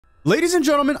Ladies and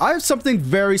gentlemen, I have something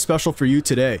very special for you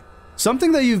today.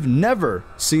 Something that you've never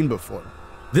seen before.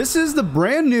 This is the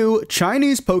brand new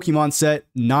Chinese Pokemon set,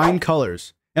 9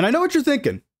 colors. And I know what you're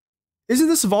thinking. Isn't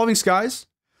this Evolving Skies?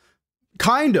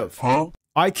 Kind of. Huh?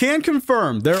 I can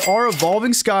confirm there are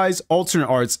Evolving Skies alternate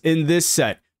arts in this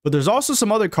set, but there's also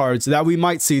some other cards that we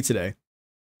might see today.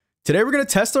 Today we're going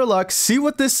to test our luck, see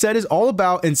what this set is all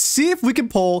about, and see if we can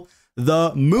pull the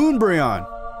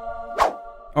Moonbreon.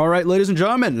 Alright, ladies and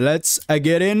gentlemen, let's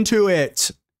get into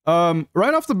it.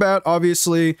 Right off the bat,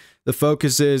 obviously, the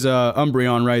focus is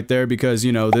Umbreon right there because,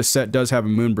 you know, this set does have a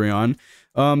Moonbreon.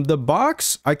 The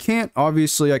box, I can't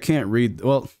read.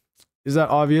 Well, is that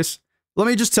obvious? Let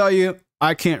me just tell you,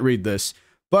 I can't read this.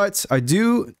 But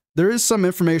there is some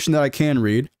information that I can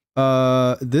read.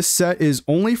 This set is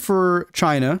only for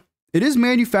China. It is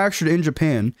manufactured in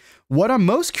Japan. What I'm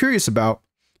most curious about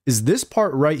is this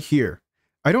part right here.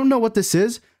 I don't know what this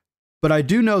is, but I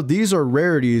do know these are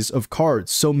rarities of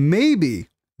cards. So maybe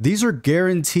these are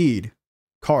guaranteed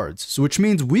cards, so which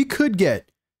means we could get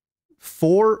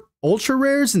 4 ultra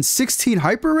rares and 16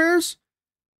 hyper rares.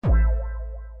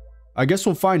 I guess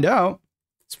we'll find out.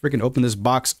 Let's freaking open this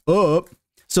box up.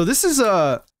 So this is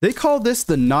they call this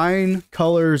the 9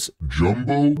 colors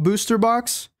Jumbo booster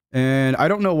box, and I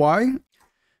don't know why.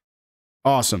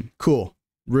 Awesome, cool.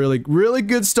 Really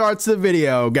good start to the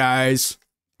video, guys.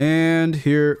 And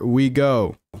here we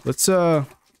go. Let's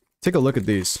take a look at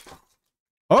these.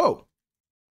 Oh,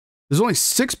 there's only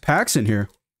 6 packs in here.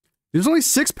 There's only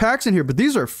 6 packs in here, but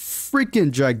these are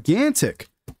freaking gigantic.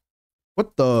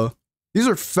 What the? These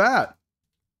are fat.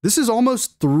 This is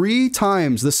almost 3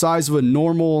 times the size of a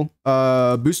normal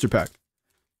booster pack.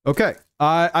 Okay,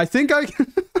 I think I get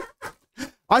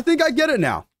it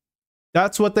now.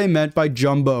 That's what they meant by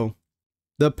jumbo.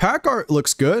 The pack art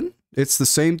looks good. It's the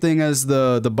same thing as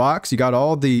the box. You got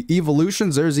all the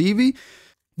evolutions. There's Eevee.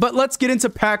 But let's get into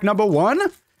pack number 1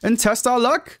 and test our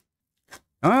luck.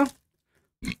 That's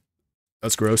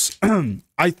gross.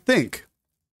 I think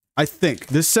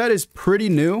this set is pretty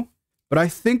new, but I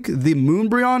think the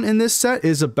Moonbreon in this set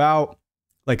is about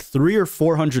like $300 or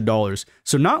 $400.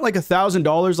 So not like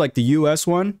 $1,000 like the US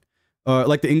one,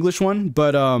 like the English one,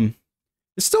 but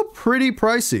it's still pretty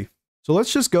pricey. So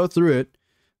let's just go through it.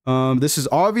 This is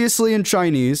obviously in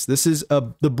Chinese. This is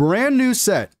the brand new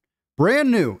set.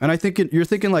 Brand new. And I think you're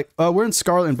thinking like, we're in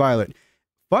Scarlet and Violet.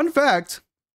 Fun fact,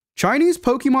 Chinese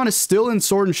Pokemon is still in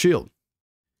Sword and Shield.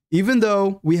 Even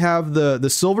though we have the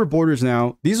silver borders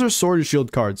now, these are Sword and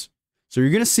Shield cards. So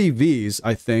you're going to see Vs,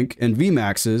 I think, and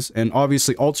VMAXs, and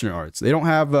obviously alternate arts. They don't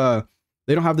have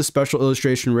the special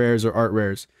illustration rares or art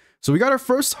rares. So we got our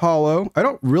first holo. I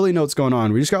don't really know what's going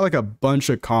on. We just got like a bunch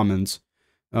of commons.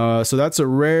 So that's a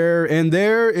rare, and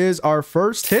there is our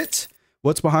first hit.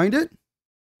 What's behind it?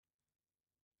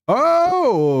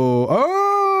 Oh,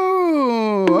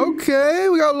 okay.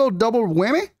 We got a little double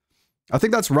whammy. I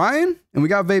think that's Ryan, and we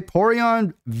got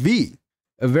Vaporeon V.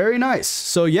 Very nice.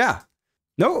 So yeah,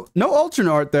 no alternate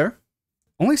art there.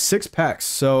 Only 6 packs,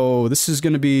 so this is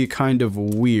going to be kind of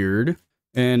weird.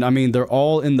 And I mean, they're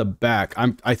all in the back.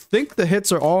 I think the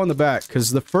hits are all in the back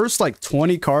because the first like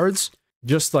 20 cards.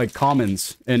 Just like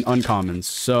commons and uncommons.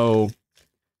 So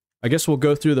I guess we'll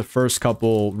go through the first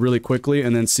couple really quickly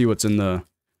and then see what's in the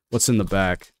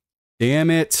back.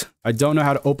 Damn it. I don't know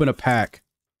how to open a pack.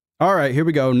 All right, here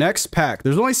we go. Next pack.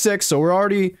 There's only 6, so we're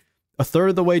already a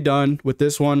third of the way done with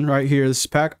this one right here. This is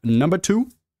pack number 2.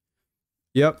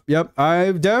 Yep.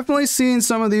 I've definitely seen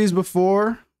some of these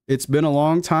before. It's been a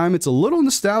long time. It's a little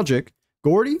nostalgic.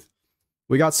 Gordy.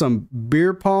 We got some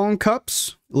beer pong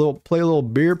cups. Play a little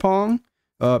beer pong.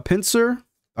 Pinsir.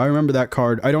 I remember that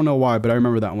card. I don't know why, but I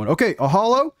remember that one. Okay, a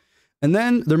holo. And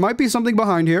then there might be something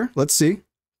behind here. Let's see.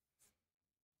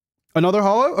 Another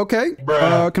holo. Okay.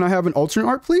 Can I have an alternate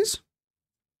art, please?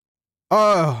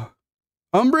 Umbreon,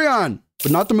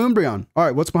 but not the Moonbreon. All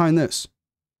right, what's behind this?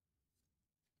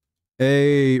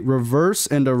 A reverse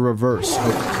and a reverse.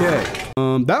 Okay.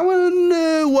 That one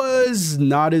was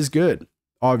not as good,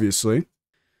 obviously.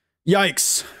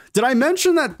 Yikes. Did I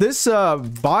mention that this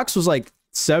box was like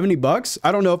 70 bucks?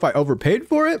 I don't know if I overpaid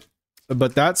for it,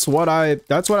 but that's what I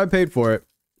paid for it.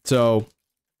 So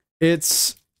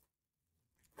it's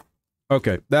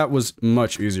okay. That was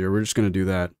much easier. We're just going to do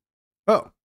that.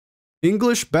 Oh,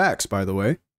 English backs, by the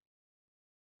way.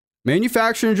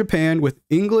 Manufactured in Japan with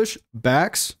English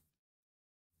backs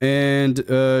and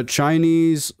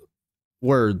Chinese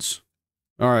words.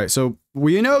 All right. So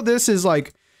we know this is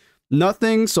like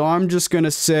nothing, so I'm just going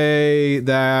to say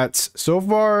that so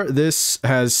far this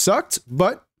has sucked,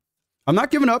 but I'm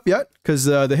not giving up yet because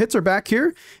the hits are back here.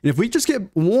 And if we just get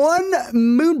one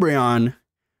Moonbreon,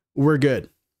 we're good.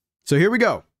 So here we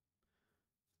go.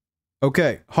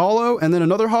 Okay, holo, and then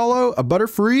another holo, a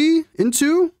Butterfree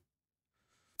into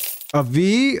a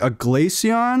V, a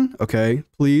Glaceon. Okay,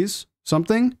 please,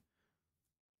 something.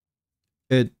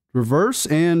 It reverse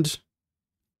and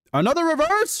another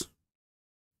reverse.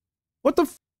 What the?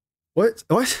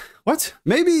 What?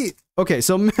 Maybe. Okay,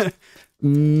 so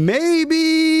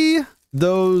maybe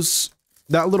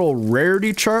that little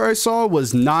rarity chart I saw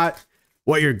was not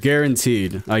what you're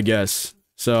guaranteed, I guess.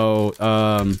 So,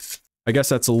 I guess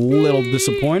that's a little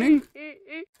disappointing,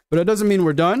 but it doesn't mean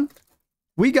we're done.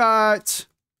 We got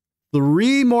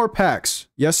 3 more packs.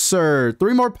 Yes, sir.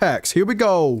 3 more packs. Here we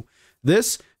go.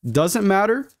 This doesn't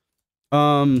matter.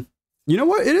 You know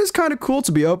what? It is kind of cool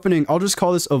to be opening. I'll just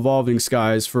call this Evolving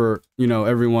Skies for, you know,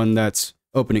 everyone that's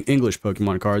opening English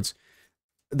Pokemon cards.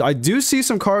 I do see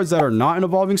some cards that are not in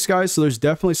Evolving Skies, so there's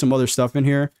definitely some other stuff in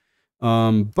here.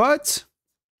 But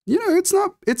you know,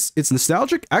 it's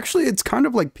nostalgic. Actually, it's kind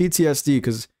of like PTSD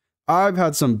because I've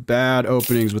had some bad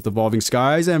openings with Evolving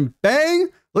Skies, and bang,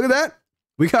 look at that.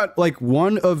 We got like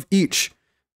 1 of each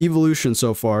evolution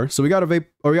so far. So we got we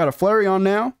got a Flareon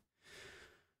now.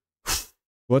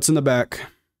 What's in the back?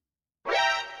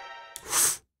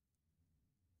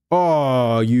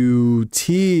 Oh, you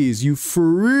tease. You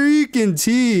freaking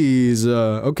tease.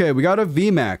 Okay, we got a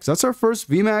VMAX. That's our first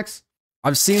VMAX.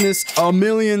 I've seen this a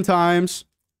million times.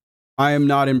 I am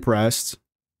not impressed.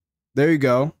 There you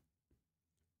go.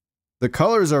 The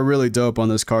colors are really dope on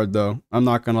this card, though. I'm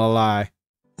not gonna lie.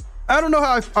 I don't know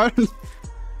how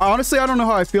honestly, I don't know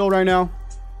how I feel right now.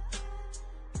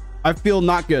 I feel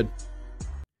not good.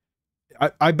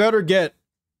 I better get,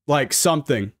 like,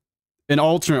 something. An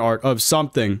alternate art of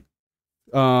something.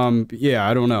 Yeah,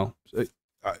 I don't know.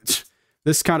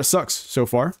 This kind of sucks so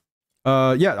far.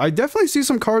 Yeah, I definitely see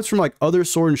some cards from, like, other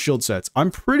Sword and Shield sets.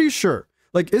 I'm pretty sure.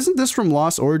 Like, isn't this from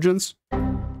Lost Origins?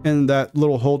 And that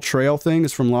little whole trail thing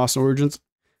is from Lost Origins?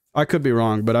 I could be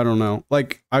wrong, but I don't know.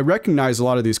 Like, I recognize a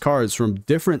lot of these cards from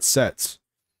different sets.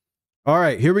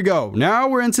 Alright, here we go. Now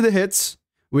we're into the hits.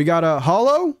 We got a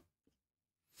holo.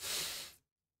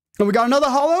 And we got another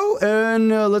holo. And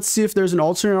let's see if there's an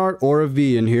alternate art or a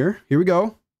V in here. Here we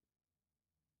go.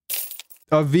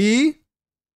 A V.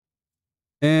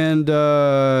 And,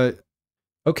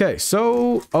 okay,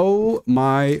 so, oh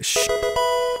my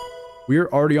we're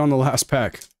already on the last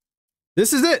pack.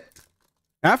 This is it.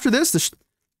 After this,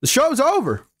 the show's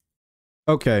over.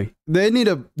 Okay, they need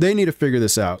to figure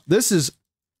this out. This is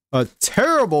a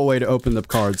terrible way to open the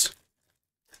cards.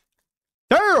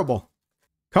 Terrible.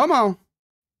 Come on.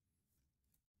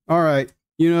 All right.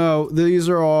 You know, these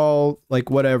are all like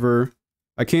whatever.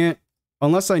 I can't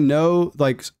unless I know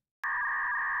like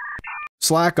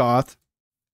Slackoth,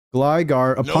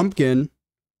 Gligar, a pumpkin.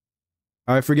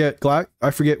 I forget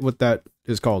what that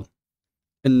is called.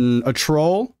 And a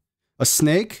troll, a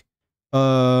snake,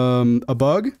 a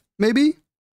bug, maybe?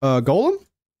 A golem?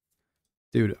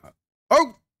 Dude.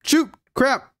 Oh, shoot,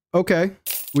 crap. Okay.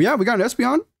 Well, yeah, we got an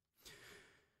Espeon.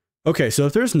 Okay, so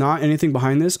if there's not anything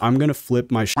behind this, I'm gonna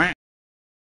flip my shit.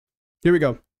 Here we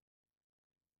go.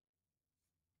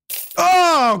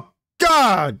 Oh,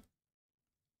 God!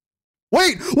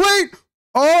 Wait!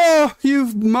 Oh, you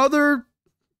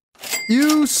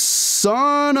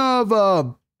son of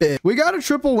a bitch. We got a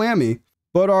triple whammy,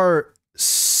 but our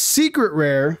secret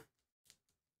rare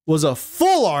was a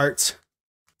full art.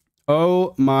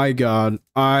 Oh my God.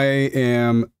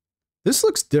 This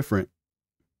looks different.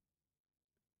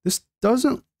 This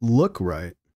doesn't look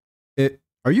right. Do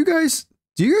you guys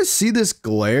see this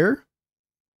glare?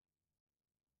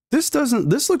 This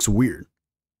looks weird.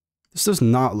 This does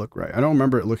not look right. I don't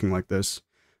remember it looking like this.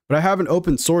 But I haven't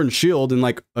opened Sword and Shield in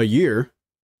like a year.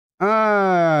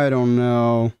 I don't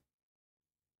know.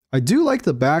 I do like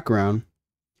the background.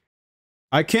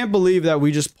 I can't believe that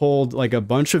we just pulled like a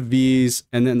bunch of V's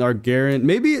and then our guaranteed.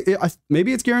 Maybe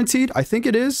it's guaranteed. I think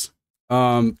it is.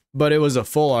 But it was a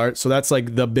full art, so that's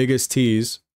like the biggest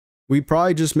tease. We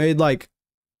probably just made like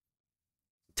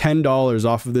 $10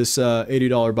 off of this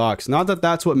 $80 box. Not that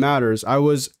that's what matters. I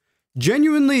was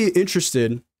genuinely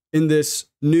interested in this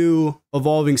new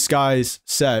Evolving Skies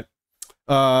set.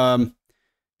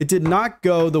 It did not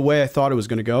go the way I thought it was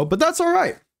going to go, but that's all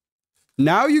right.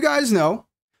 Now you guys know.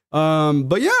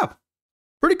 But yeah,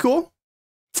 pretty cool.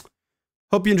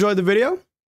 Hope you enjoyed the video,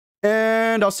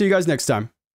 and I'll see you guys next time.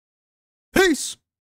 Peace!